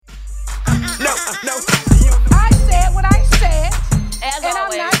no. I said what I said, As and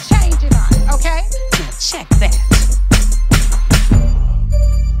always. I'm not changing on it, okay? Now check that.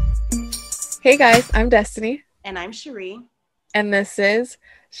 Hey guys, I'm Destiny, And I'm Cherie. and this is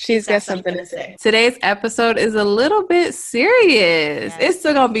She's Got Something to Say. Say. Today's episode is a little bit serious. Yes. It's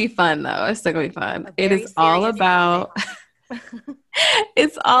still gonna be fun though. It's still gonna be fun. A It very is all serious about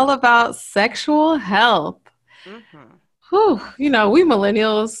it's all about sexual health. Mm-hmm. Whew, we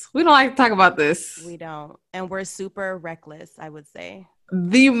millennials, we don't like to talk about this. We don't. And we're super reckless, I would say.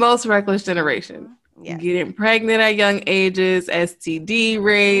 The most reckless generation. Yes. Getting pregnant at young ages, STD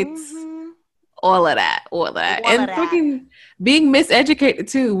rates. All of that. And freaking being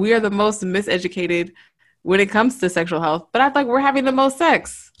miseducated too. We are the most miseducated when it comes to sexual health, but I feel like we're having the most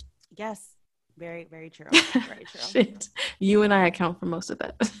sex. Yes. Very, very true. Very true. Shit. You and I account for most of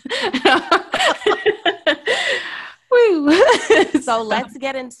that. Woo. So let's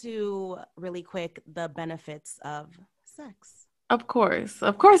get into really quick the benefits of sex. Of course,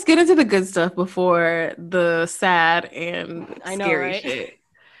 get into the good stuff before the sad and scary shit.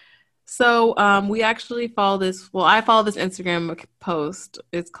 So we actually follow this. Well, I follow this Instagram post.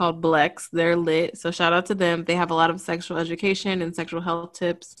 It's called Blex. They're lit. So shout out to them. They have a lot of sexual education and sexual health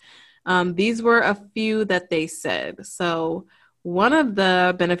tips. These were a few that they said. So one of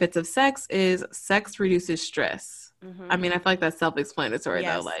the benefits of sex is sex reduces stress. Mm-hmm. I mean, I feel like that's self-explanatory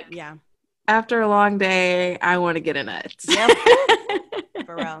though. Like, yeah. After a long day, I want to get a nut. Yep.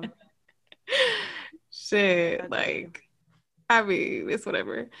 For real. Shit. I mean, it's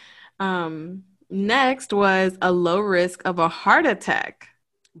whatever. Next was a low risk of a heart attack.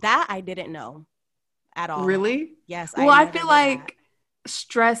 That I didn't know at all. Really? Yes. Well, I feel like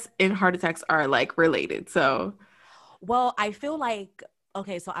stress and heart attacks are like related. So, well, I feel like,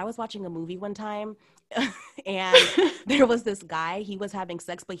 okay, so I was watching a movie one time and there was this guy, he was having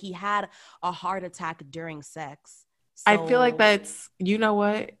sex, but he had a heart attack during sex. So, I feel like that's, you know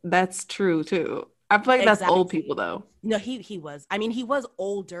what? That's true too. I feel like that's old people though. No, he was. I mean, he was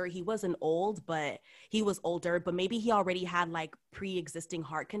older. He wasn't old, but he was older. But maybe he already had like pre-existing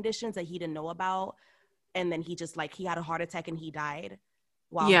heart conditions that he didn't know about. And then he just he had a heart attack and he died.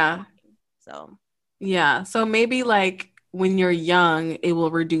 Yeah. So. Yeah. So maybe like when you're young, it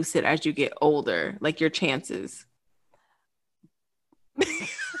will reduce it as you get older, like your chances.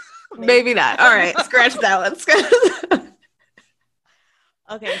 Maybe not. All right. Scratch that one.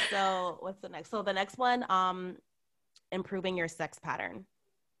 Okay, so what's the next? So the next one, improving your sex pattern.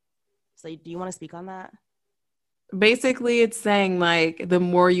 So do you want to speak on that? Basically, it's saying like the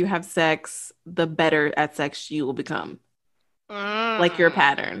more you have sex, the better at sex you will become. Like your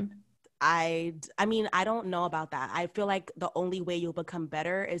pattern. I mean, I don't know about that. I feel like the only way you'll become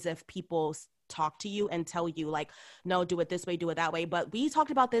better is if people talk to you and tell you like, no, do it this way, do it that way. But we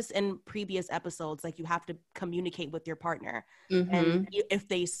talked about this in previous episodes. Like you have to communicate with your partner. Mm-hmm. And if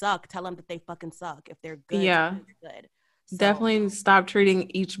they suck, tell them that they fucking suck. If they're good, yeah, they're good. So, definitely stop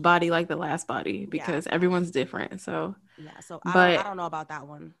treating each body like the last body because everyone's different. So yeah, so I don't know about that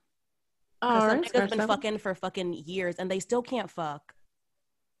one. Because some niggas been fucking for fucking years and they still can't fuck.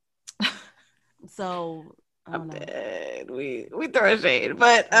 So I don't know. We throw a shade,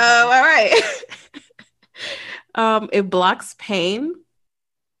 but all right. It blocks pain.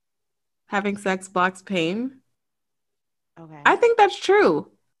 Having sex blocks pain. Okay. I think that's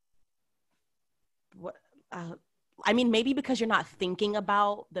true. What? I mean, maybe because you're not thinking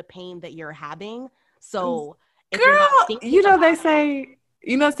about the pain that you're having. So, if girl, you're not thinking they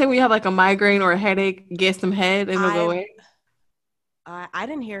say when you have like a migraine or a headache, get some head and it'll go away. I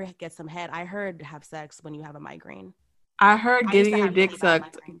didn't hear get some head. I heard have sex when you have a migraine. I heard getting your dick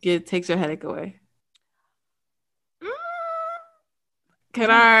sucked takes your headache away. Can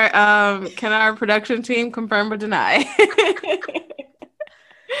our production team confirm or deny?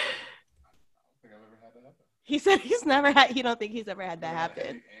 He said he's never had. He don't think he's ever had that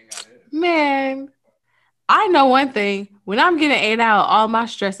happen. Man, I know one thing. When I'm getting ate out, all my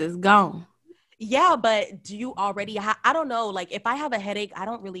stress is gone. Yeah, but do you already I don't know. Like, if I have a headache, I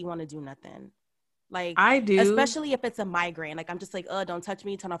don't really want to do nothing. Like, I do. Especially if it's a migraine. Like, I'm just like, don't touch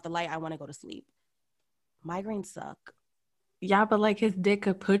me. Turn off the light. I want to go to sleep. Migraines suck. Yeah, but like his dick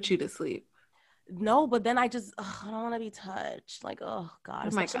could put you to sleep. No, but then I don't want to be touched. Like, oh, God.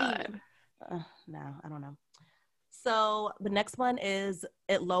 Oh, my God. No, I don't know. So the next one is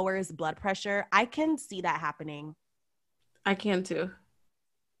it lowers blood pressure. I can see that happening. I can too.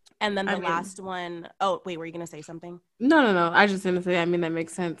 And then the last one, oh, wait, were you going to say something? No. I just didn't say, I mean, that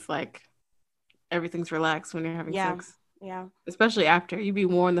makes sense. Like, everything's relaxed when you're having sex. Yeah. Especially after. You be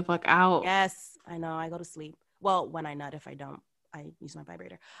worn the fuck out. Yes, I know. I go to sleep. Well, when I nut, if I don't. I use my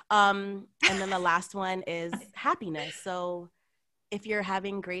vibrator. And then the last one is happiness. So if you're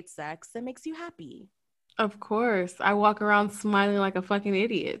having great sex, it makes you happy. Of course. I walk around smiling like a fucking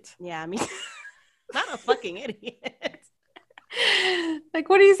idiot. Yeah, I mean, not a fucking idiot. Like,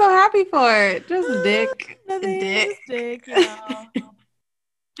 what are you so happy for? Just dick. Dick, you know.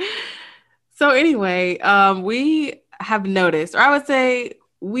 So anyway, we have noticed, or I would say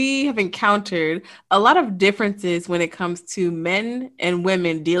we have encountered a lot of differences when it comes to men and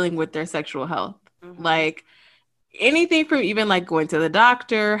women dealing with their sexual health. Mm-hmm. Like anything from even like going to the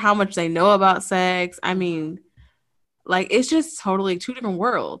doctor, how much they know about sex. I mean, like it's just totally two different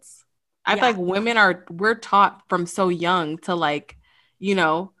worlds. I feel like we're taught from so young to like, you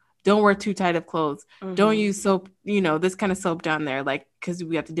know, don't wear too tight of clothes. Mm-hmm. Don't use soap, you know, this kind of soap down there, like, because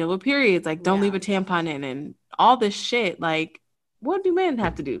we have to deal with periods. Like, don't leave a tampon in and all this shit. Like, what do men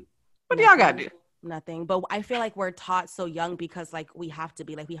have to do? What do y'all got to do? Nothing. But I feel like we're taught so young because like we have to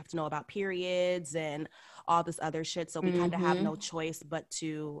be like, we have to know about periods and all this other shit. So we kind of have no choice but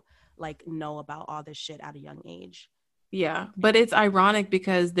to like know about all this shit at a young age. Yeah. But it's ironic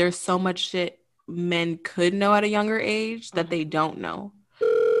because there's so much shit men could know at a younger age that they don't know.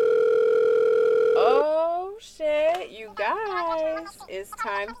 Oh shit, you guys. It's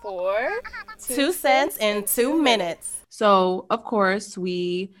time for 2 cents in 2 minutes. So, of course,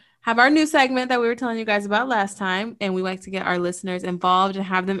 we have our new segment that we were telling you guys about last time, and we like to get our listeners involved and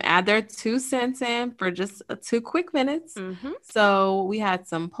have them add their 2 cents in for just 2 quick minutes. Mm-hmm. So we had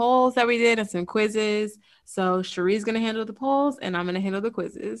some polls that we did and some quizzes. So Cherie's going to handle the polls and I'm going to handle the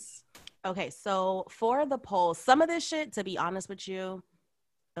quizzes. Okay, so for the polls, some of this shit, to be honest with you,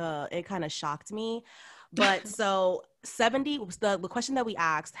 it kind of shocked me. But so 70, the question that we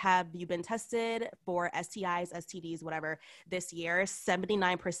asked, have you been tested for STIs, STDs, whatever, this year?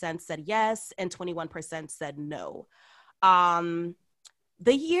 79% said yes, and 21% said no. The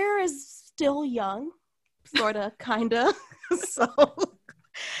year is still young, sort of, kind of. So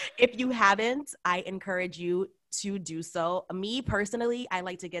if you haven't, I encourage you to do so. Me personally, I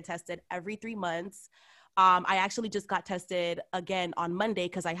like to get tested every 3 months. I actually just got tested again on Monday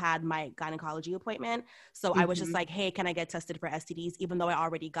because I had my gynecology appointment. So I was just like, hey, can I get tested for STDs? Even though I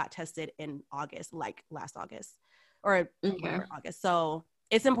already got tested in August, like last August or August. So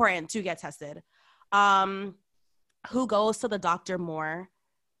it's important to get tested. Who goes to the doctor more?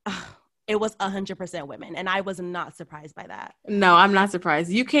 It was 100% women. And I was not surprised by that. No, I'm not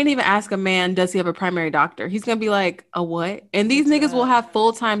surprised. You can't even ask a man, does he have a primary doctor? He's going to be like, a what? And these niggas will have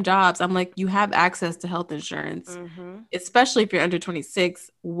full-time jobs. I'm like, you have access to health insurance, especially if you're under 26.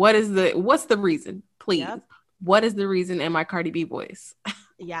 What's the reason? Please. Yep. What is the reason in my Cardi B voice?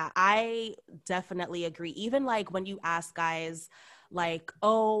 Yeah, I definitely agree. Even like when you ask guys like,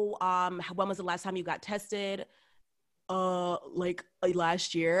 oh, when was the last time you got tested? Like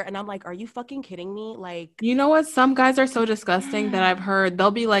last year. And I'm like, are you fucking kidding me? Like, you know what? Some guys are so disgusting that I've heard I'll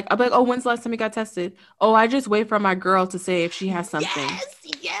be like, oh, when's the last time you got tested? Oh, I just wait for my girl to say if she has something.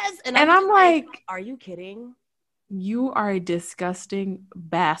 Yes. And I'm like, are you kidding? You are a disgusting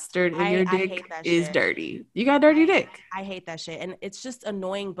bastard and your dick is dirty. You got dirty dick. I hate that shit. And it's just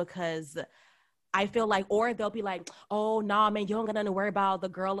annoying because I feel like, or they'll be like, oh, nah, man, you don't got nothing to worry about. The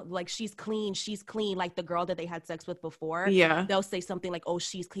girl, like, she's clean. Like the girl that they had sex with before. Yeah. They'll say something like, oh,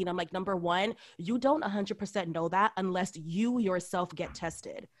 she's clean. I'm like, number one, you don't 100% know that unless you yourself get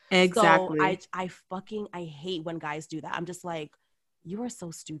tested. Exactly. So I hate when guys do that. I'm just like, you are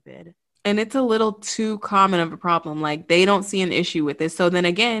so stupid. And it's a little too common of a problem. Like, they don't see an issue with it. So then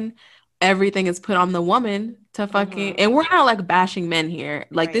again, everything is put on the woman to fucking, and we're not like bashing men here.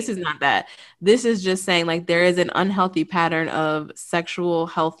 Like, This is not that. This is just saying like there is an unhealthy pattern of sexual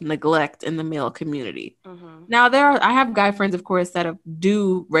health neglect in the male community. Now I have guy friends, of course, that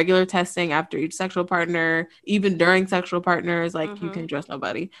do regular testing after each sexual partner, even during sexual partners. Like, you can't trust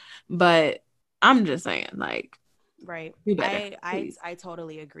nobody. But I'm just saying, like, right. I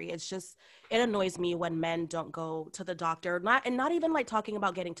totally agree. It's just, it annoys me when men don't go to the doctor, not even like talking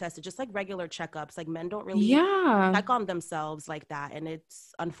about getting tested, just like regular checkups. Like, men don't really check on themselves like that. And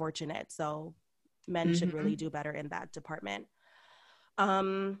it's unfortunate. So men should really do better in that department.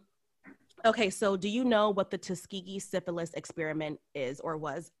 Okay. So do you know what the Tuskegee syphilis experiment is or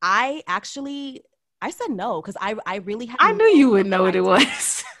was? I said no, because I really had I knew you would know what it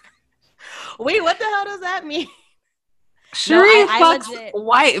was. Wait, what the hell does that mean? Cherie fucks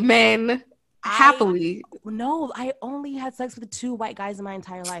white men happily. I only had sex with 2 white guys in my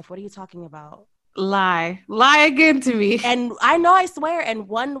entire life. What are you talking about? Lie again to me. And I know, I swear. And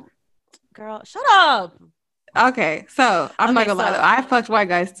one girl, shut up. Okay, so I'm not gonna lie though. I fucked white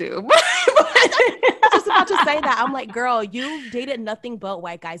guys too. That's just about to say that. I'm like, girl, you dated nothing but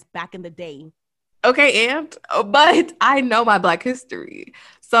white guys back in the day. Okay, but I know my Black history.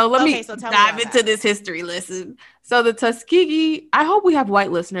 So let me dive into this history lesson. So the Tuskegee, I hope we have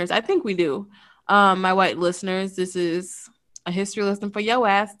white listeners. I think we do. My white listeners, this is a history lesson for your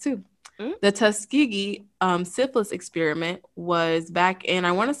ass too. Mm-hmm. The Tuskegee syphilis experiment was back in,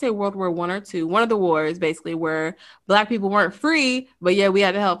 I want to say World War I or II, one of the wars basically where Black people weren't free, but yeah, we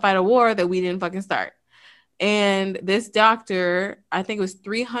had to help fight a war that we didn't fucking start. And this doctor, I think it was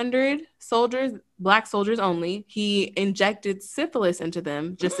 300 soldiers, Black soldiers only, he injected syphilis into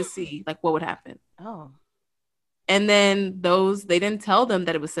them just to see like what would happen. Oh. And then they didn't tell them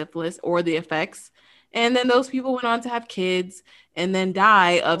that it was syphilis or the effects. And then those people went on to have kids and then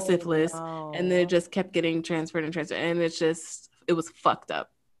die of syphilis. No. And then it just kept getting transferred. And it was fucked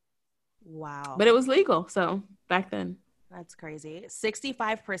up. Wow. But it was legal. So back then. That's crazy.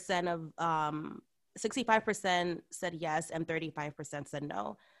 65% said yes and 35% said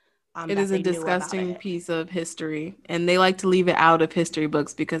no. It is a disgusting piece of history. And they like to leave it out of history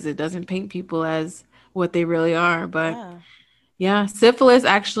books because it doesn't paint people as what they really are. But yeah, syphilis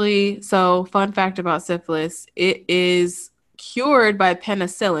actually, so fun fact about syphilis, it is cured by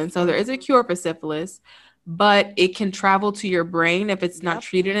penicillin. So there is a cure for syphilis, but it can travel to your brain if it's not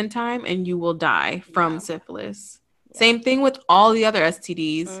treated in time and you will die from syphilis. Yeah. Same thing with all the other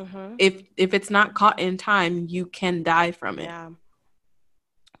STDs. Mm-hmm. If it's not caught in time, you can die from it. Yeah.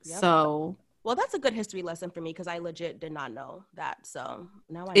 Yep. So, well, that's a good history lesson for me because I legit did not know that. So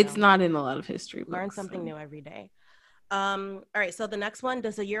now I know. It's not in a lot of history books. Learn something new every day. All right. So the next one,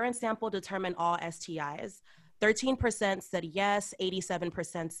 does a urine sample determine all STIs? 13% said yes.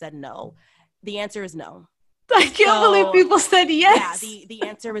 87% said no. The answer is no. I can't believe people said yes. Yeah, the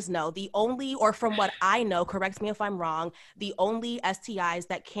answer is no. The only, or from what I know, correct me if I'm wrong, the only STIs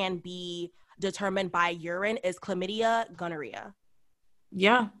that can be determined by urine is chlamydia, gonorrhea.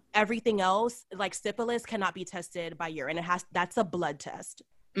 Yeah. Everything else, like syphilis, cannot be tested by urine. That's a blood test.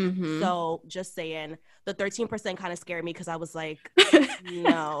 Mm-hmm. So just saying, the 13% kind of scared me because I was like,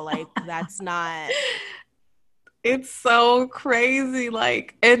 no, like that's not. It's so crazy.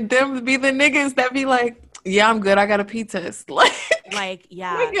 Like, and them be the niggas that be like, yeah, I'm good. I got a pee test. Like,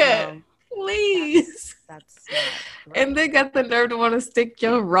 yeah. Nigga, please. That's not right. And they got the nerve to want to stick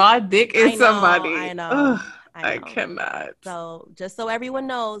your raw dick in somebody. I know. Ugh, I cannot. So just so everyone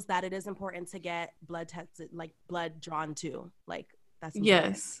knows that it is important to get blood tested, like blood drawn too. Like that's important.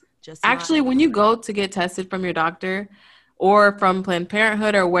 Yes. Just actually, when you go to get tested from your doctor or from Planned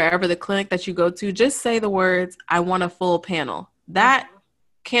Parenthood or wherever the clinic that you go to, just say the words, I want a full panel. That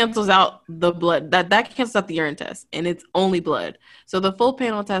cancels out the blood. That cancels out the urine test, and it's only blood. So the full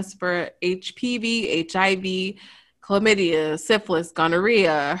panel test for HPV, HIV, chlamydia, syphilis,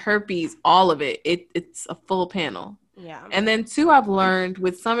 gonorrhea, herpes, all of it. It's a full panel. Yeah. And then 2, I've learned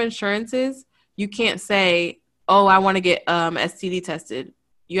with some insurances, you can't say, oh, I want to get STD tested.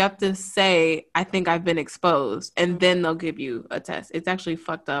 You have to say, I think I've been exposed, and then they'll give you a test. It's actually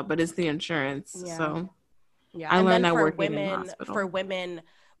fucked up, but it's the insurance. Yeah. So yeah, I learned that working in hospital. For women,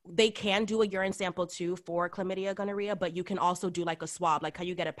 they can do a urine sample too for chlamydia, gonorrhea, but you can also do like a swab, like how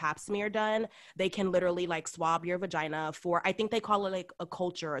you get a pap smear done. They can literally like swab your vagina for, I think they call it like a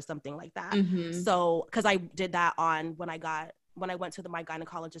culture or something like that. Mm-hmm. So, because I did that when I went to my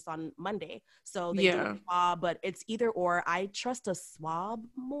gynecologist on Monday. So they do a swab, but it's either or. I trust a swab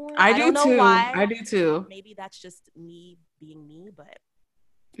more. I don't know why. I do too. Maybe that's just me being me, but.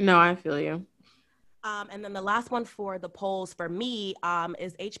 No, I feel you. And then the last one for the polls for me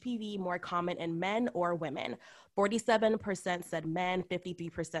is HPV more common in men or women? 47% said men,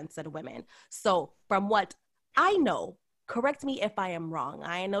 53% said women. So from what I know, correct me if I am wrong.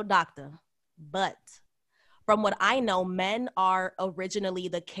 I ain't no doctor, but from what I know, men are originally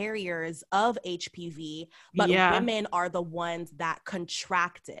the carriers of HPV, but women are the ones that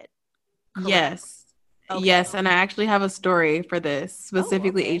contract it. Correct? Yes. Okay. Yes. And I actually have a story for this,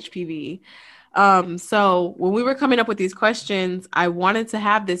 specifically HPV. So when we were coming up with these questions, I wanted to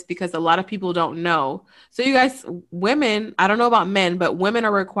have this because a lot of people don't know. So you guys, women, I don't know about men, but women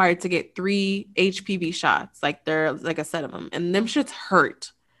are required to get 3 HPV shots. Like they're like a set of them, and them shits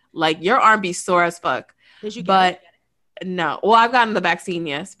hurt. Like your arm be sore as fuck. Did you get it? No. Well, I've gotten the vaccine,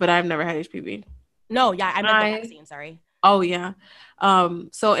 yes, but I've never had HPV. No, yeah, I meant the vaccine, sorry. Oh, yeah.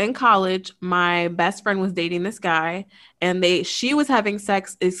 So in college, my best friend was dating this guy, and she was having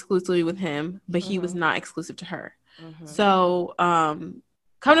sex exclusively with him, but he was not exclusive to her. Mm-hmm. So come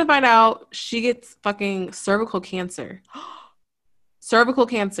to find out, she gets fucking cervical cancer. Cervical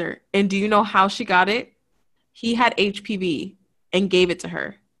cancer. And do you know how she got it? He had HPV and gave it to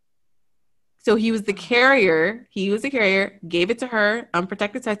her. So he was the carrier. Gave it to her.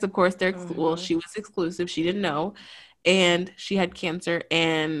 Unprotected sex, of course. Well, she was exclusive. She didn't know. And she had cancer.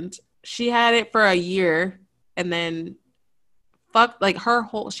 And she had it for a year. And then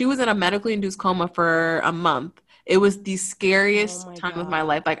she was in a medically induced coma for a month. It was the scariest time of my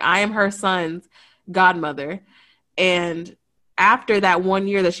life. Like, I am her son's godmother. And after that 1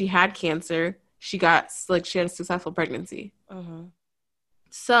 year that she had cancer, she had a successful pregnancy.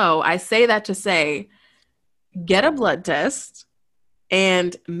 So I say that to say, get a blood test,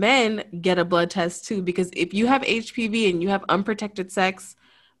 and men get a blood test too, because if you have HPV and you have unprotected sex,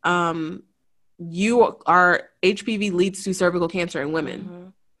 HPV leads to cervical cancer in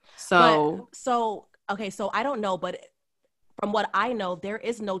women. So I don't know, but from what I know, there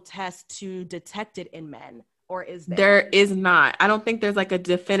is no test to detect it in men. Or is there? There is not. I don't think there's like a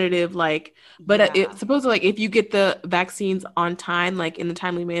definitive but it's supposed to, like, if you get the vaccines on time, like in the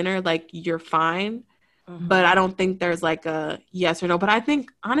timely manner, like you're fine. But I don't think there's like a yes or no. But I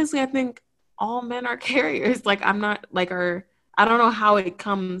think all men are carriers. Like, I'm not like I don't know how it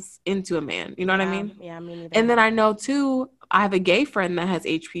comes into a man. You know what I mean? Yeah, me neither. And then I know too, I have a gay friend that has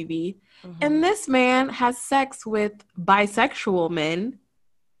HPV, and this man has sex with bisexual men.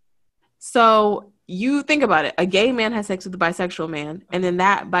 So you think about it. A gay man has sex with a bisexual man, and then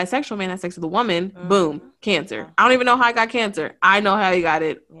that bisexual man has sex with a woman. Boom, cancer. I don't even know how I got cancer. I know how you got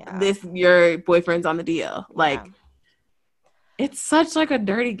it. Your boyfriend's on the DL. Like, it's such like a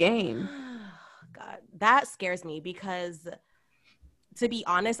dirty game. God, that scares me because, to be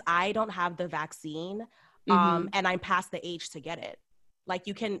honest, I don't have the vaccine, and I'm past the age to get it. Like,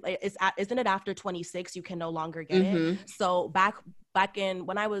 you can, isn't it after 26 you can no longer get it? So back in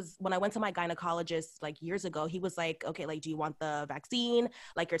when I went to my gynecologist like years ago, he was like, okay, like, do you want the vaccine?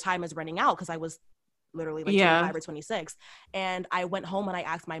 Like, your time is running out, because I was literally like 25 or 26. And I went home and I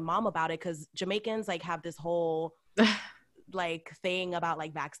asked my mom about it, because Jamaicans like have this whole like thing about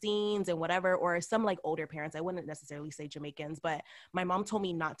like vaccines and whatever, or some like older parents. I wouldn't necessarily say Jamaicans, but my mom told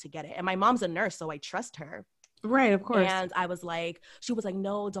me not to get it. And my mom's a nurse, so I trust her. Right, of course. And she was like,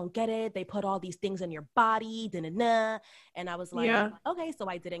 no, don't get it. They put all these things in your body, da-na-na. And I was like, okay, so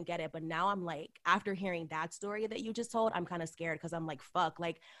I didn't get it. But now I'm like, after hearing that story that you just told, I'm kind of scared, because I'm like, fuck,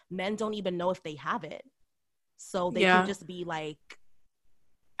 like, men don't even know if they have it. So they can just be like,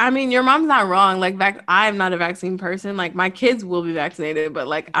 I mean, your mom's not wrong. Like, I'm not a vaccine person. Like, my kids will be vaccinated, but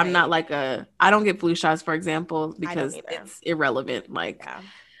like, I'm not like I don't get flu shots, for example, because it's irrelevant. Like,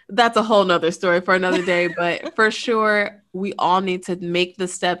 that's a whole nother story for another day. But for sure, we all need to make the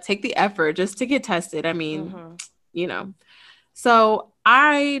step, take the effort just to get tested. I mean, you know. So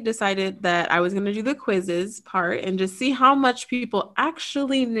I decided that I was going to do the quizzes part and just see how much people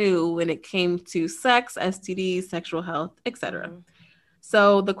actually knew when it came to sex, STDs, sexual health, etc.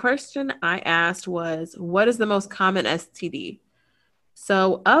 So the question I asked was, what is the most common STD?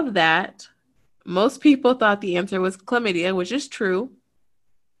 So of that, most people thought the answer was chlamydia, which is true.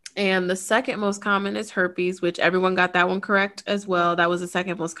 And the second most common is herpes, which everyone got that one correct as well. That was the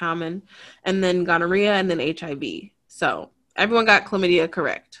second most common. And then gonorrhea, and then HIV. So everyone got chlamydia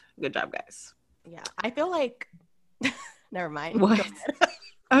correct. Good job, guys. Yeah, I feel like, never mind. What?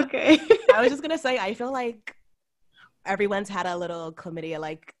 Okay. I was just going to say, I feel like everyone's had a little chlamydia,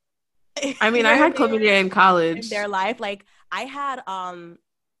 like, I mean, I had chlamydia in college. In their life. Like, I had,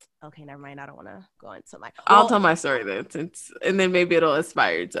 okay, never mind. I don't want to go into I'll tell my story then, and then maybe it'll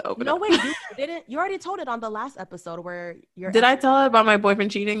inspire you to open up. No, wait, you didn't. You already told it on the last episode where you're. Did I tell it about my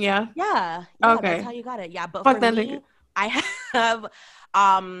boyfriend cheating? Yeah. Yeah. Okay. That's how you got it. Yeah, but Fuck for me, I have,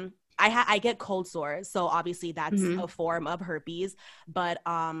 I get cold sores, so obviously that's a form of herpes. But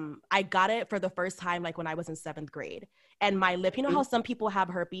I got it for the first time like when I was in 7th grade, and my lip. You know how some people have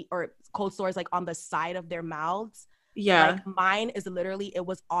herpes or cold sores like on the side of their mouths. Yeah. Like, mine is literally, it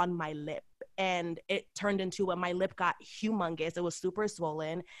was on my lip, and it turned into, when my lip got humongous, it was super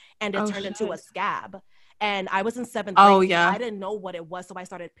swollen, and it turned into a scab. And I was in 7th grade. Oh, yeah. I didn't know what it was, so I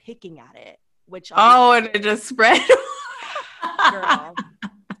started picking at it, which and it just spread. Girl,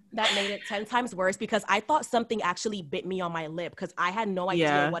 that made it 10 times worse, because I thought something actually bit me on my lip, because I had no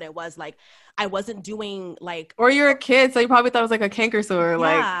idea what it was. Like, I wasn't doing like, or you're a kid, so you probably thought it was like a canker sore.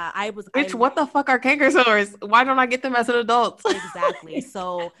 Yeah, I was. Bitch, what the fuck are canker sores? Why don't I get them as an adult? Exactly.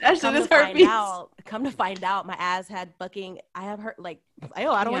 So that shit is herpes. Come to find out, my ass had fucking. I have hurt like. I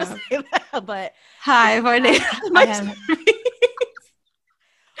don't want to say that, but hi, my name. I have herpes.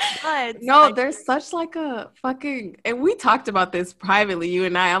 But no, there's such like a fucking, and we talked about this privately, you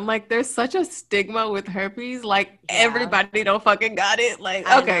and I. I'm like, there's such a stigma with herpes. Like, everybody don't fucking got it. Like,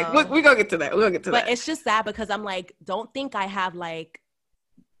 okay, we gonna get to that. We'll get to that. But it's just sad, because I'm like, don't think I have like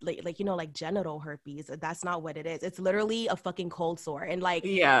like you know, like genital herpes. That's not what it is. It's literally a fucking cold sore, and like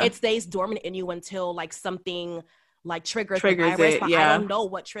Yeah. it stays dormant in you until like something like triggers the Triggers virus. it, But I yeah. don't know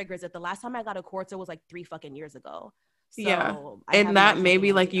what triggers it. The last time I got a cold sore was like 3 fucking years ago. So Yeah. I have And no that fucking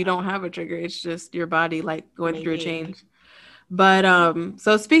maybe like you idea. don't have a trigger. It's just your body like going through a Maybe. change. But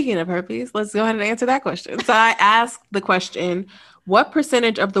so speaking of herpes, let's go ahead and answer that question. So I asked the question, what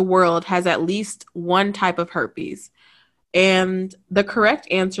percentage of the world has at least one type of herpes? And the correct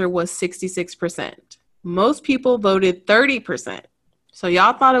answer was 66%. Most people voted 30%. So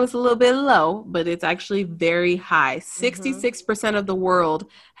y'all thought it was a little bit low, but it's actually very high. 66% of the world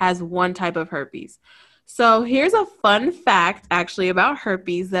has one type of herpes. So here's a fun fact actually about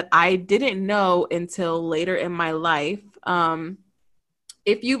herpes that I didn't know until later in my life.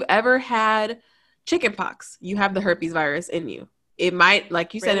 If you've ever had chickenpox, you have the herpes virus in you. It might,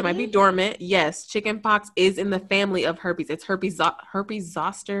 like you said, it might be dormant. Yes, chickenpox is in the family of herpes. It's herpes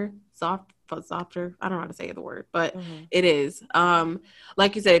zoster. I don't know how to say the word, but it is.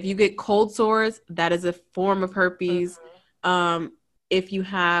 Like you said, if you get cold sores, that is a form of herpes. If you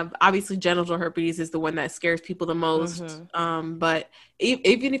have, obviously genital herpes is the one that scares people the most. But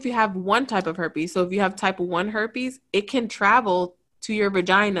even if you have one type of herpes, so if you have type 1 herpes, it can travel to your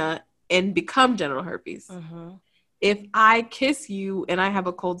vagina and become genital herpes. If I kiss you and I have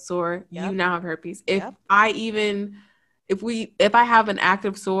a cold sore, you now have herpes. If I have an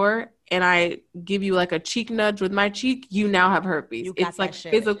active sore and I give you like a cheek nudge with my cheek, you now have herpes. It's like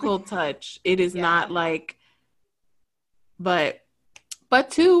physical touch. It is not like, but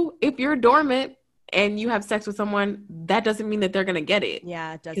too, if you're dormant and you have sex with someone, that doesn't mean that they're gonna get it.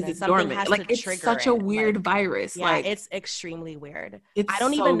 Yeah, it doesn't. Because it's Something dormant. has Like to it's trigger such a it. weird Like, virus. Yeah, like it's extremely weird. It's I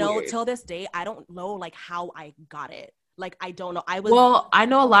don't so even know weird. till this day. I don't know like how I got it. Like I don't know. I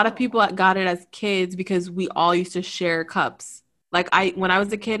know a lot of people got it as kids because we all used to share cups. Like when I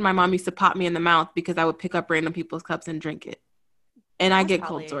was a kid, my mom used to pop me in the mouth because I would pick up random people's cups and drink it. And I get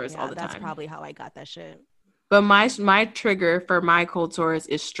cold sores all the time. That's probably how I got that shit. But my trigger for my cold sores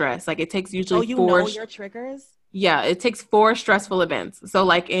is stress. Like it takes usually 4. Oh, you know your triggers? Yeah, it takes 4 stressful events. So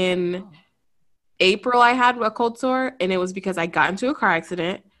like in April, I had a cold sore, and it was because I got into a car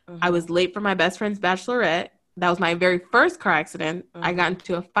accident. I was late for my best friend's bachelorette. That was my very first car accident. I got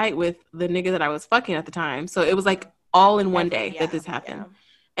into a fight with the nigga that I was fucking at the time. So it was like all in one day that this happened. Yeah.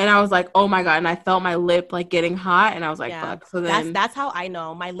 And I was like, oh my God. And I felt my lip like getting hot. And I was like, fuck. So then that's how I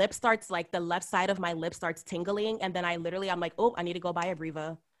know. My lip starts like the left side of my lip starts tingling. And then I'm like, oh, I need to go buy a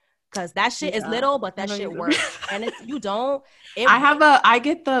Breva. Because that shit is little, but that shit works. And if you don't, I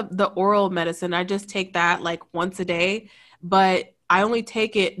get the oral medicine. I just take that like once a day, but I only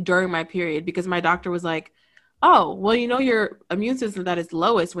take it during my period because my doctor was like, oh, well, you know, your immune system that is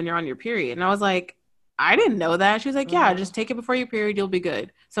lowest when you're on your period. And I was like, I didn't know that. She was like, yeah, just take it before your period. You'll be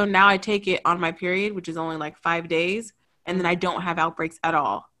good. So now I take it on my period, which is only like 5 days. And then I don't have outbreaks at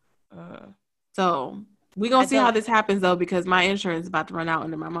all. So we gonna see how this happens though, because my insurance is about to run out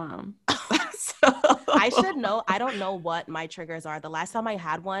under my mom. I should know. I don't know what my triggers are. The last time I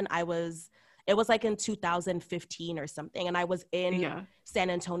had one, it was like in 2015 or something. And I was in San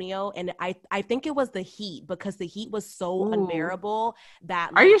Antonio, and I think it was the heat, because the heat was so unbearable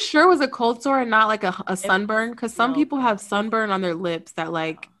that. Are you sure it was a cold sore and not like a sunburn? Because some people have sunburn on their lips that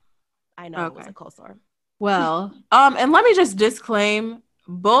like. I know it was a cold sore. Well, and let me just disclaim,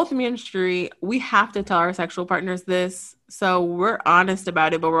 both me and Sheree, we have to tell our sexual partners this. So we're honest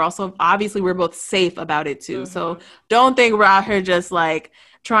about it, but we're also, obviously, we're both safe about it too. So don't think we're out here just like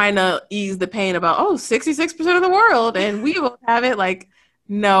trying to ease the pain about, 66% of the world and we both have it. Like,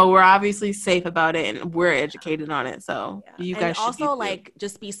 no, we're obviously safe about it and we're educated on it. So you guys should also like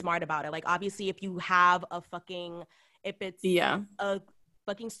just be smart about it. Like, obviously, if you have if it's a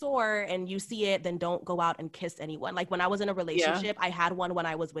fucking sore and you see it, then don't go out and kiss anyone. Like when I was in a relationship, I had one when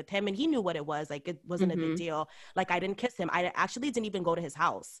I was with him, and he knew what it was. Like it wasn't a big deal. Like I didn't kiss him. I actually didn't even go to his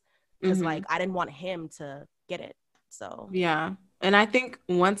house because like I didn't want him to get it. So and I think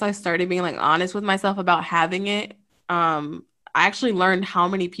once I started being like honest with myself about having it, I actually learned how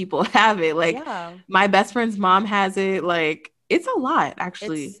many people have it. Like my best friend's mom has it. Like it's a lot,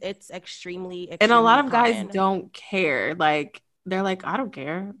 actually. It's extremely and a lot of common. Guys don't care. Like they're like, I don't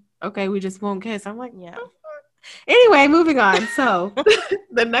care. Okay, we just won't kiss. I'm like, Anyway, moving on. So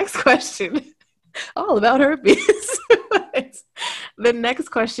the next question, all about herpes. The next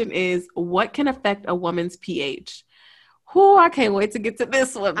question is, what can affect a woman's pH? I can't wait to get to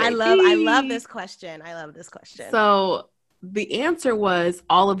this one. Baby. I love this question. So the answer was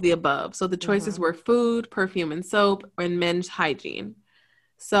all of the above. So the choices were food, perfume and soap, and men's hygiene.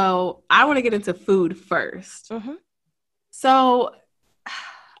 So I want to get into food first. So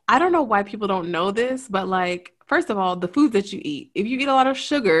I don't know why people don't know this, but like, first of all, the foods that you eat, if you eat a lot of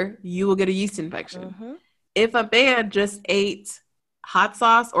sugar, you will get a yeast infection. Mm-hmm. If a man just ate hot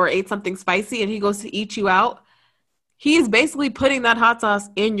sauce or ate something spicy and he goes to eat you out, he is basically putting that hot sauce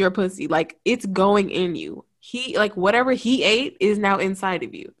in your pussy. Like, it's going in you. He, like, whatever he ate is now inside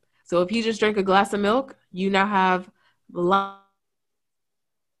of you. So if he just drank a glass of milk, you now have live.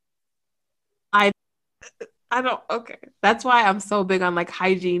 I don't, okay. That's why I'm so big on like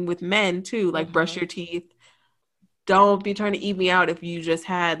hygiene with men too. Like, brush your teeth. Don't be trying to eat me out if you just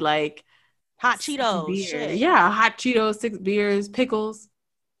had like hot Cheetos. Shit. Yeah, hot Cheetos, 6 beers, pickles.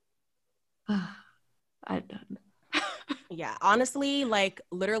 I done. Yeah, honestly, like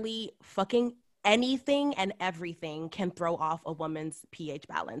literally fucking anything and everything can throw off a woman's pH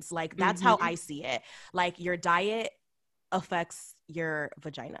balance. Like that's how I see it. Like your diet affects your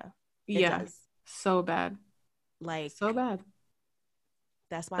vagina. It does. So bad. Like so bad.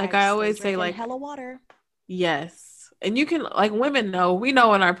 That's why like I always say, like, hella water. Yes. And you can, like, women know, we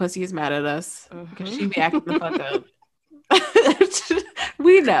know when our pussy is mad at us because she be acting the fuck up.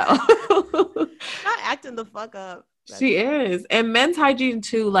 We know. Not acting the fuck up. She is. And men's hygiene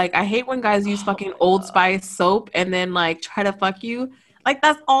too. Like, I hate when guys use fucking Old Spice soap and then like try to fuck you. Like,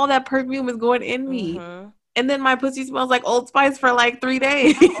 that's all that perfume is going in me. And then my pussy smells like Old Spice for like 3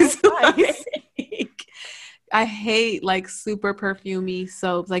 days. I hate like super perfumey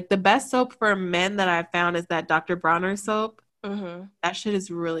soaps. Like, the best soap for men that I've found is that Dr. Bronner soap. That shit is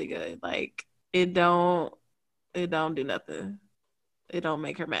really good. Like, it don't do nothing. It don't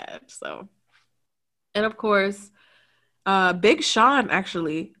make her mad. So, and of course, Big Sean,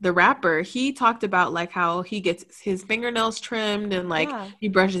 actually, the rapper, he talked about like how he gets his fingernails trimmed and like he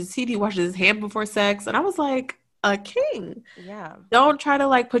brushes his teeth, he washes his hand before sex. And I was like, a king. Yeah. Don't try to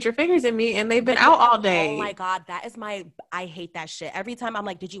like put your fingers in me, and they've been out all day. Oh my God, that is I hate that shit. Every time I'm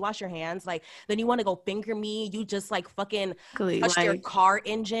like, did you wash your hands? Like, then you want to go finger me. You just like fucking touched your car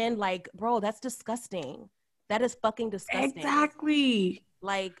engine. Like, bro, that's disgusting. That is fucking disgusting. Exactly.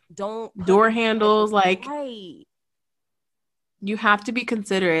 Like, don't door handles, like, right. You have to be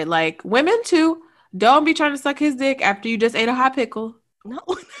considerate. Like, women too. Don't be trying to suck his dick after you just ate a hot pickle. No.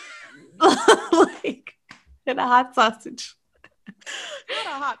 Like, and a hot sausage. Not a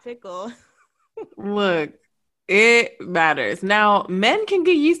hot pickle. Look, it matters. Now, men can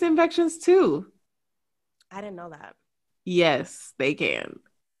get yeast infections too. I didn't know that. Yes, they can.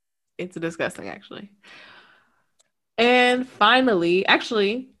 It's disgusting, actually. And finally,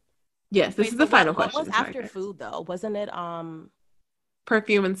 actually, yes, this is the final question. What was after food though? Wasn't it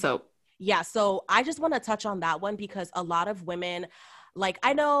perfume and soap? Yeah, so I just want to touch on that one because a lot of women, like,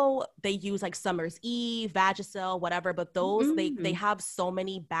 I know they use like Summer's Eve, Vagisil, whatever, but those they have so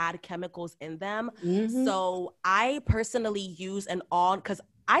many bad chemicals in them. So I personally use because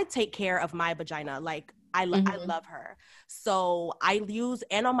I take care of my vagina. Like, I love her. So I use,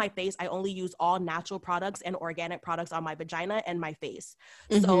 and on my face, I only use all natural products and organic products on my vagina and my face.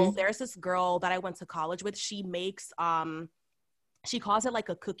 So there's this girl that I went to college with. She makes, she calls it like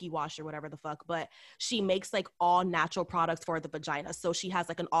a cookie wash or whatever the fuck, but she makes like all natural products for the vagina. So she has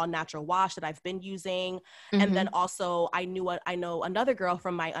like an all natural wash that I've been using. And then also I know another girl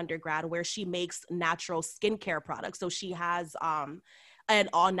from my undergrad where she makes natural skincare products. So she has an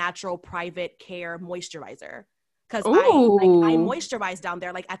all natural private care moisturizer. Cause I moisturize down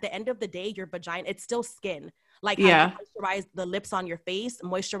there. Like, at the end of the day, your vagina, it's still skin. Like, how you moisturize the lips on your face,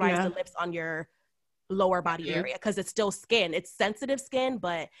 moisturize the lips on your lower body area, because it's still skin. It's sensitive skin,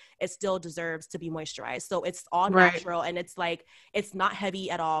 but it still deserves to be moisturized. So it's all natural, and it's like, it's not heavy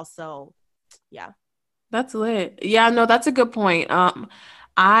at all. So yeah, that's lit. Yeah, no, that's a good point.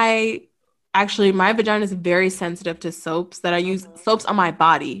 I actually, my vagina is very sensitive to soaps that I use, soaps on my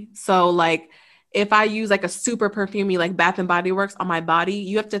body. So like, if I use like a super perfumey like Bath and Body Works on my body,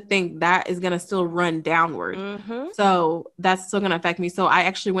 you have to think that is going to still run downward. So that's still going to affect me. So I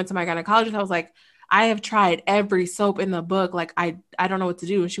actually went to my gynecologist. I was like, I have tried every soap in the book. Like, I don't know what to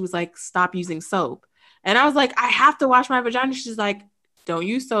do. And she was like, stop using soap. And I was like, I have to wash my vagina. She's like, don't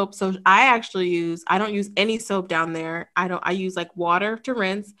use soap. So I don't use any soap down there. I use like water to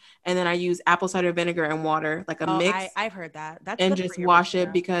rinse. And then I use apple cider vinegar and water, like a mix. I've heard that. That's and just wash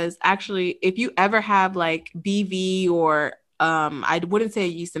it, because actually, if you ever have like BV or I wouldn't say a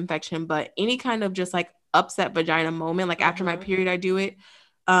yeast infection, but any kind of just like upset vagina moment, like after my period, I do it.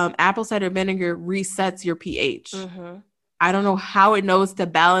 Apple cider vinegar resets your pH. I don't know how it knows to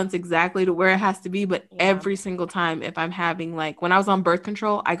balance exactly to where it has to be, but every single time, if I'm having, like, when I was on birth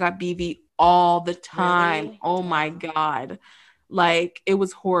control, I got BV all the time. Really? Oh my God. Like, it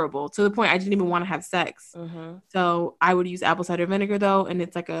was horrible to the point I didn't even want to have sex. So I would use apple cider vinegar though, and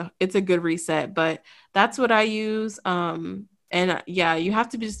it's a good reset. But that's what I use. And yeah, you have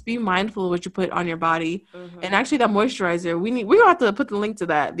to just be mindful of what you put on your body. And actually, that moisturizer, we're gonna have to put the link to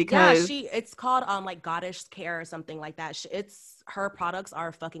that, because it's called like Goddess Care or something like that. Her products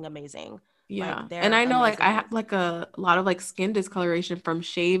are fucking amazing. Yeah. Like, and I know amazing. Like I have like a lot of like skin discoloration from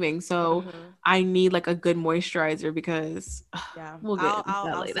shaving, so I need like a good moisturizer, because we'll get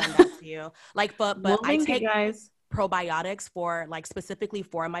I'll send that to you. Like, but we'll I take guys probiotics for like specifically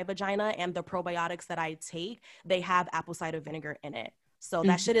for my vagina, and the probiotics that I take, they have apple cider vinegar in it. So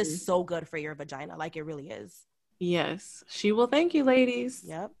that shit is so good for your vagina. Like, it really is. Yes. She will thank you, ladies.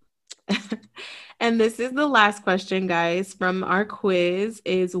 Yep. And this is the last question, guys, from our quiz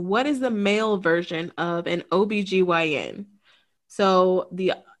is, what is the male version of an OBGYN? So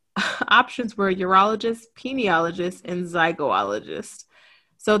the options were urologist, peniologist, and zygologist.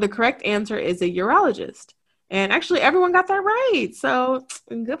 So the correct answer is a urologist. And actually everyone got that right. So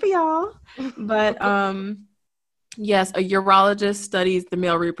good for y'all. But yes, a urologist studies the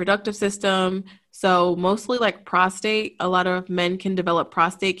male reproductive system. So mostly like prostate. A lot of men can develop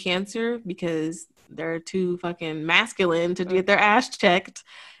prostate cancer because they're too fucking masculine to get their ass checked.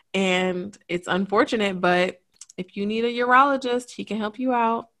 And it's unfortunate, but if you need a urologist, he can help you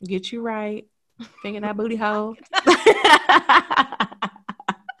out, get you right, finger that booty hole.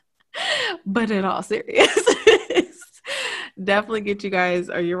 But in all seriousness, definitely get you guys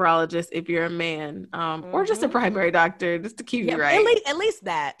a urologist if you're a man, or just a primary doctor, just to keep you right. At least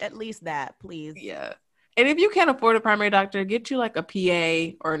that, please. Yeah. And if you can't afford a primary doctor, get you like a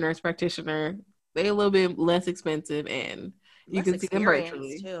PA or a nurse practitioner. They're a little bit less expensive, and you can see them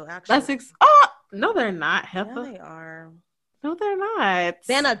virtually. Too, actually. No, they're not, Heifer. Yeah, they are. No, they're not.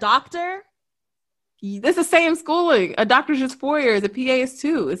 Then a doctor? It's the same schooling. A doctor's just 4 years. A PA is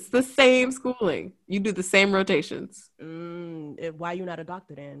 2. It's the same schooling. You do the same rotations. Why you not a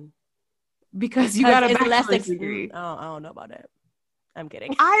doctor then? Because you got a bachelor's degree. Oh, I don't know about it. I'm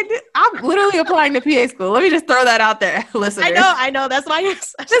kidding. I'm literally applying to PA school. Let me just throw that out there, listeners. I know. That's why you're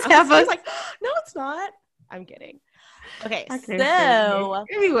just like, no, it's not. I'm kidding. Okay, so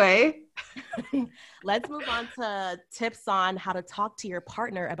anyway, let's move on to tips on how to talk to your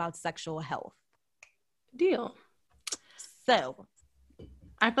partner about sexual health. Deal. So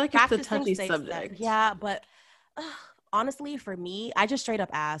I feel like it's a touchy subject. Yeah, but honestly, for me, I just straight up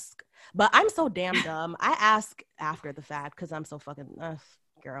ask. But I'm so damn dumb. I ask after the fact because I'm so fucking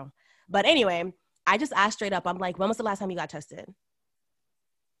girl. But anyway, I just ask straight up. I'm like, when was the last time you got tested?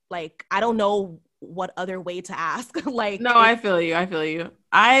 Like, I don't know what other way to ask. Like, no, I feel you.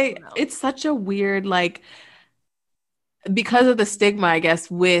 It's such a weird, like, because of the stigma, I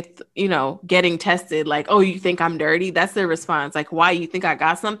guess, with, getting tested, like, oh, you think I'm dirty? That's their response. Like, why, you think I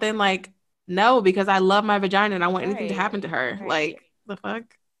got something? Like, no, because I love my vagina and I want anything to happen to her. Right. Like, the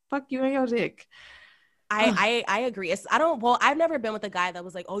fuck you and your dick. I agree. I've never been with a guy that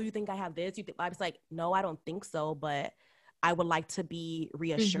was like, oh, you think I have this? I was like, no, I don't think so, but I would like to be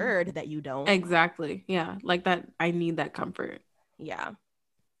reassured that you don't. Exactly. Yeah. Like that. I need that comfort. Yeah.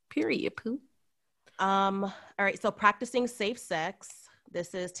 Period. Poo. All right. So practicing safe sex.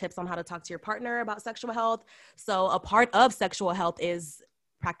 This is tips on how to talk to your partner about sexual health. So a part of sexual health is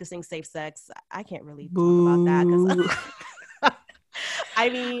practicing safe sex. I can't really talk about that because I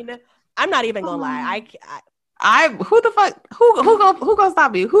mean, I'm not even gonna lie. Who the fuck? Who gonna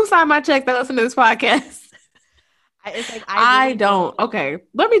stop me? Who signed my check that listen to this podcast? It's like I really don't. Okay,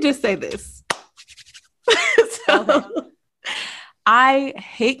 let me just say this. I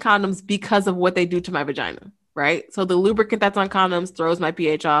hate condoms because of what they do to my vagina, right? So the lubricant that's on condoms throws my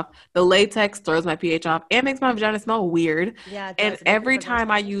pH off. The latex throws my pH off and makes my vagina smell weird. Yeah, and every time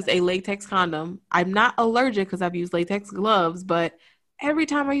I use a latex condom, I'm not allergic because I've used latex gloves, but every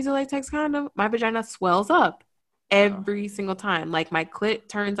time I use a latex condom, my vagina swells up. Every single time. Like, my clit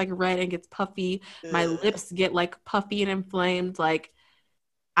turns like red and gets puffy. My lips get like puffy and inflamed. Like,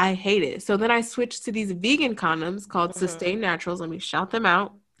 I hate it. So then I switched to these vegan condoms called Sustain Naturals. Let me shout them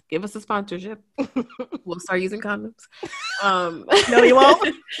out. Give us a sponsorship. We'll start using condoms. No, you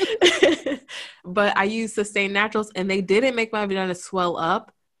won't. But I use Sustain Naturals and they didn't make my vagina swell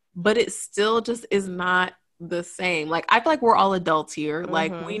up, but it still just is not the same. Like, I feel like we're all adults here.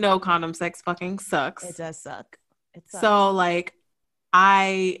 Like, we know condom sex fucking sucks. It does suck. So, like,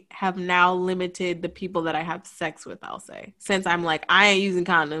 I have now limited the people that I have sex with, I'll say. Since I'm like, I ain't using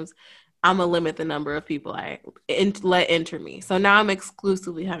condoms, I'm going to limit the number of people I let enter me. So now I'm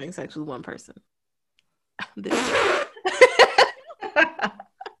exclusively having sex with one person.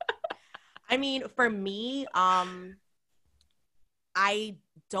 I mean, for me, I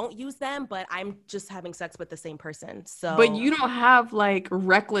don't use them, but I'm just having sex with the same person. So, but you don't have like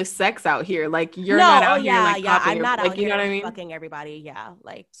reckless sex out here. Like you're no, not oh out here yeah, like yeah. popping I'm not like out you know here what I mean. fucking everybody. Yeah,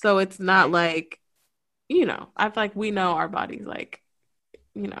 like So it's not right. like, you know, I feel like we know our bodies. Like,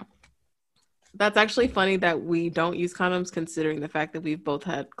 you know, that's actually funny that we don't use condoms, considering the fact that we've both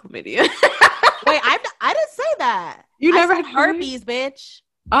had chlamydia. Wait, I didn't say that. You I never said had herpes, bitch.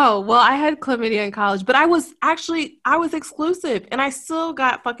 Oh, well, I had chlamydia in college, but I was exclusive and I still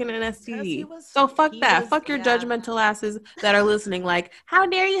got fucking an STD. So fuck that. Fuck your judgmental asses that are listening. Like, how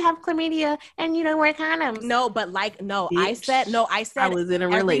dare you have chlamydia and you don't wear condoms? No, but like, no, Bitch, I said I was in a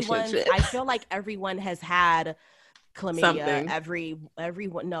relationship. I feel like everyone has had chlamydia. Something.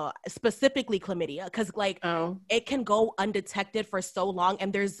 Everyone, no, specifically chlamydia, because like it can go undetected for so long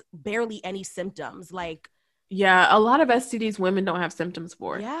and there's barely any symptoms. Like, yeah, a lot of STDs women don't have symptoms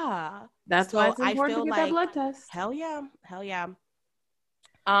for. Yeah. That's why it's important to get that blood test. Hell yeah.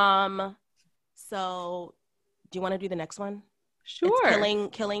 So do you want to do the next one? Sure.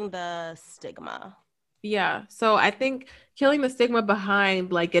 It's killing the stigma. Yeah. So I think killing the stigma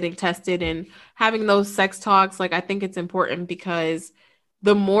behind like getting tested and having those sex talks, like I think it's important because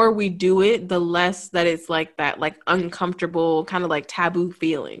the more we do it, the less that it's like that like uncomfortable kind of like taboo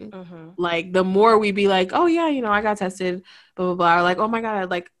feeling. Mm-hmm. Like the more we be like, oh yeah, you know, I got tested, blah blah blah. Or like, oh my God,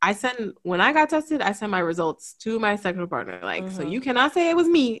 like when I got tested, I send my results to my sexual partner. Like, so you cannot say it was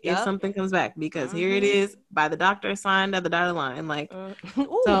me if something comes back because here it is by the doctor signed at the dotted line. Like,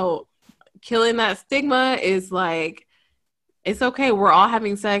 so killing that stigma is like, it's okay. We're all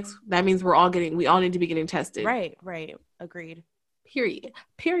having sex. That means we all need to be getting tested. Right. Agreed.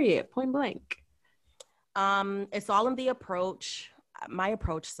 Period. Point blank. It's all in the approach. My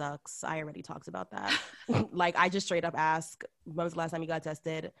approach sucks. I already talked about that. Like, I just straight up ask, when was the last time you got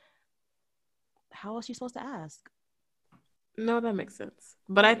tested? How else are you supposed to ask? No, that makes sense.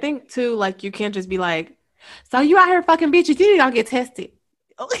 But I think too, like, you can't just be like, so you out here fucking bitches, you don't get tested.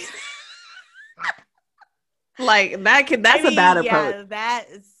 Like that's a bad approach.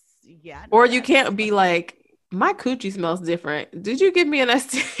 Or you can't be like, my coochie smells different. Did you give me an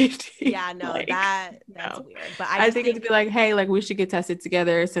STD? Yeah, no, like, that's weird. But I think it'd be like, hey, like we should get tested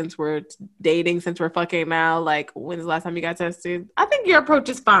together since we're dating, since we're fucking now. Like, when's the last time you got tested? I think your approach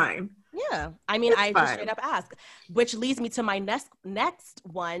is fine. Yeah, I mean, I just straight up ask, which leads me to my next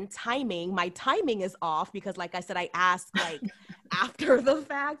one, timing. My timing is off because, like I said, I ask like after the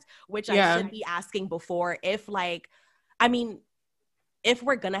fact, which I should be asking before. If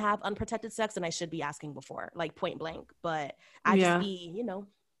we're gonna have unprotected sex, then I should be asking before, like point blank. But I just be, you know.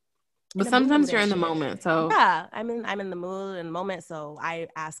 But sometimes you're in the moment, so yeah, I'm in the mood and moment, so I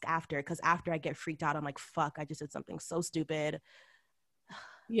ask after, because after I get freaked out, I'm like, fuck, I just did something so stupid.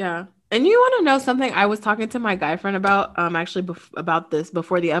 Yeah. And you want to know something I was talking to my guy friend about, actually about this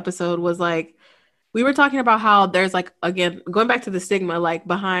before the episode, was like, we were talking about how there's like, again, going back to the stigma, like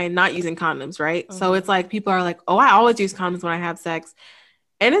behind not using condoms, right? Mm-hmm. So it's like, people are like, oh, I always use condoms when I have sex.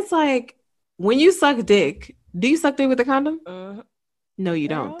 And it's like, when you suck dick, do you suck dick with a condom? No, you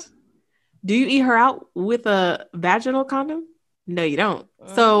don't. Do you eat her out with a vaginal condom? No, you don't.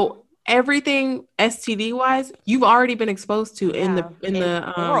 So everything STD wise, you've already been exposed to in the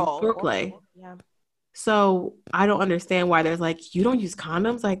foreplay. Yeah. So I don't understand why there's like, you don't use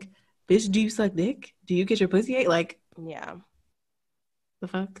condoms. Like, bitch, do you suck dick? Do you get your pussy ate? Like, yeah. The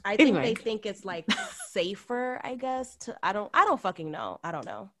fuck? I think they think it's like safer, I guess. I don't fucking know. I don't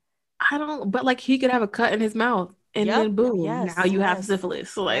know. But like he could have a cut in his mouth and then boom, now you have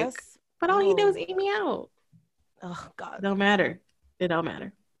syphilis. Like, but all you do is eat me out. Oh God. It don't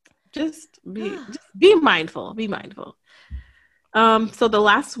matter. Just be mindful. Be mindful. So the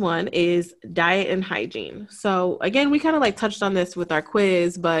last one is diet and hygiene. So again, we kind of like touched on this with our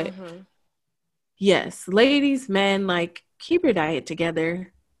quiz, but yes, ladies, men, like keep your diet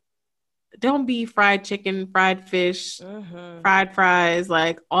together. Don't be fried chicken, fried fish, fried fries,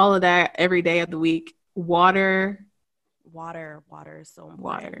 like all of that every day of the week. Water is so important.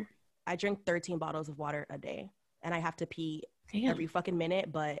 Water. I drink 13 bottles of water a day, and I have to pee every fucking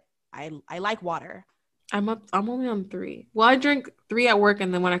minute, but I like water. I'm only on 3. Well, I drink 3 at work,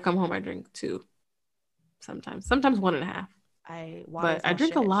 and then when I come home, I drink 2. Sometimes 1.5. I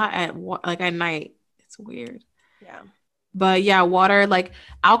drink a lot at night. It's weird. Yeah. But yeah, water, like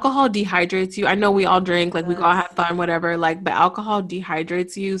alcohol dehydrates you. I know we all drink, like we all have fun, whatever. Like, but alcohol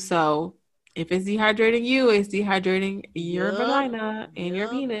dehydrates you. So if it's dehydrating you, it's dehydrating your vagina and your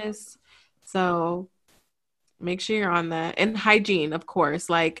penis. So make sure you're on that. And hygiene, of course.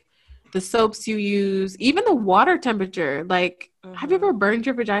 Like, the soaps you use, even the water temperature. Like, have you ever burned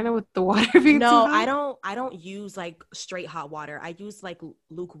your vagina with the water being too hot? I don't use like straight hot water. I use like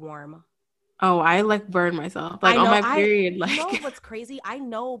lukewarm. Oh, I like burn myself. Like on my period. Like, you know what's crazy? I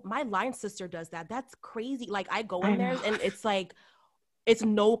know my line sister does that. That's crazy. Like I go in there and it's like, it's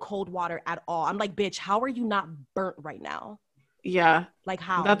no cold water at all. I'm like, bitch, how are you not burnt right now? Yeah. Like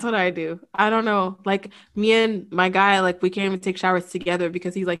how? That's what I do. I don't know. Like me and my guy, like we can't even take showers together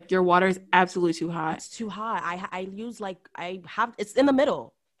because he's like, your water is absolutely too hot. It's too hot. I use like, it's in the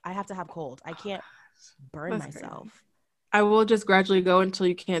middle. I have to have cold. I can't burn myself. Crazy. I will just gradually go until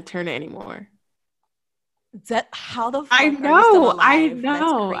you can't turn it anymore. That how the fuck I are you still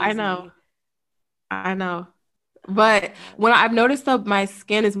alive? I know. But when I've noticed that my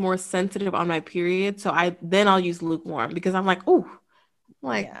skin is more sensitive on my period, so I'll use lukewarm because I'm like, oh,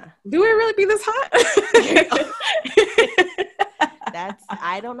 like, do it really be this hot?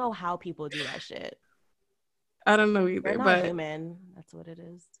 I don't know how people do that shit. I don't know either. They're not human. That's what it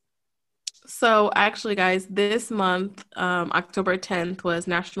is. So actually, guys, this month, October 10th was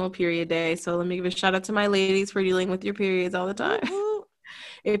National Period Day. So let me give a shout out to my ladies for dealing with your periods all the time. Woo-hoo.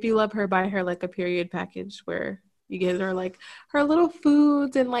 If you love her, buy her like a period package where you get her like her little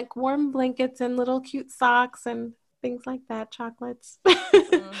foods and like warm blankets and little cute socks and things like that, chocolates.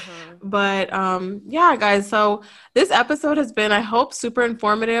 But yeah, guys. So this episode has been, I hope, super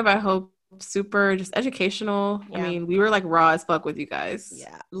informative. I hope super just educational. I mean, we were like raw as fuck with you guys.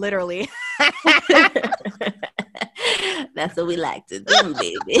 Yeah, literally. That's what we like to do,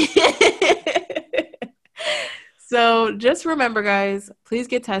 baby. So just remember, guys, please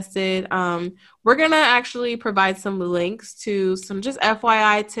get tested. We're gonna actually provide some links to some just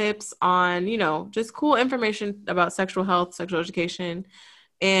FYI tips on, just cool information about sexual health, sexual education,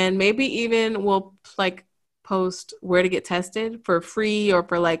 and maybe even we'll like post where to get tested for free or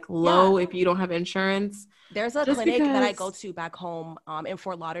for like low if you don't have insurance. There's a clinic that I go to back home in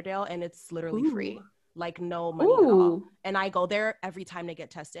Fort Lauderdale, and it's literally free, like no money at all. And I go there every time to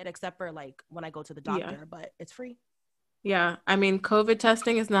get tested, except for like when I go to the doctor, but it's free. Yeah, I mean, COVID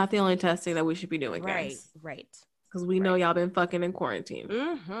testing is not the only testing that we should be doing, guys. Right. Because we know y'all been fucking in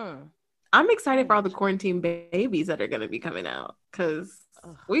quarantine. I'm excited for all the quarantine babies that are going to be coming out, because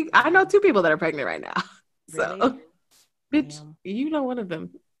I know 2 people that are pregnant right now. So, really? Bitch, you know one of them.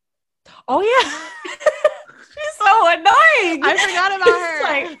 Oh yeah, she's so annoying. I forgot about her.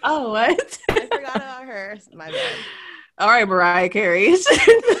 Like, oh, what? I forgot about her. My bad. All right, Mariah Carey.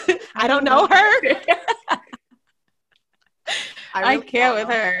 I don't know her. I can't with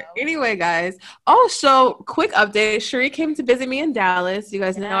her. Anyway, guys. Oh, so quick update. Cherie came to visit me in Dallas. You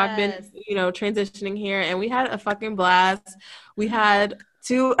guys know I've been, transitioning here, and we had a fucking blast. We had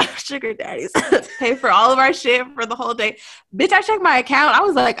 2 sugar daddies pay for all of our shit for the whole day. Bitch, I checked my account. I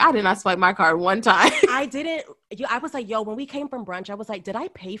was like, I did not swipe my card one time. I didn't. I was like, yo, when we came from brunch, I was like, did I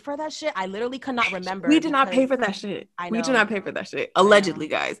pay for that shit? I literally could not remember. We did not pay for that shit. We did not pay for that shit. Allegedly,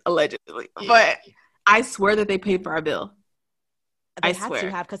 guys. Allegedly. Yeah. But I swear that they paid for our bill. They had to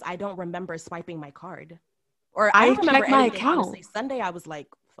have, because I don't remember swiping my card. Or I don't remember checked my anything, account. Honestly. Sunday, I was like,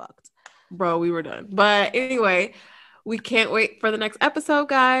 fucked. Bro, we were done. But anyway, we can't wait for the next episode,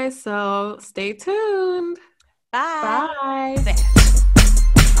 guys. So stay tuned. Bye. Bye.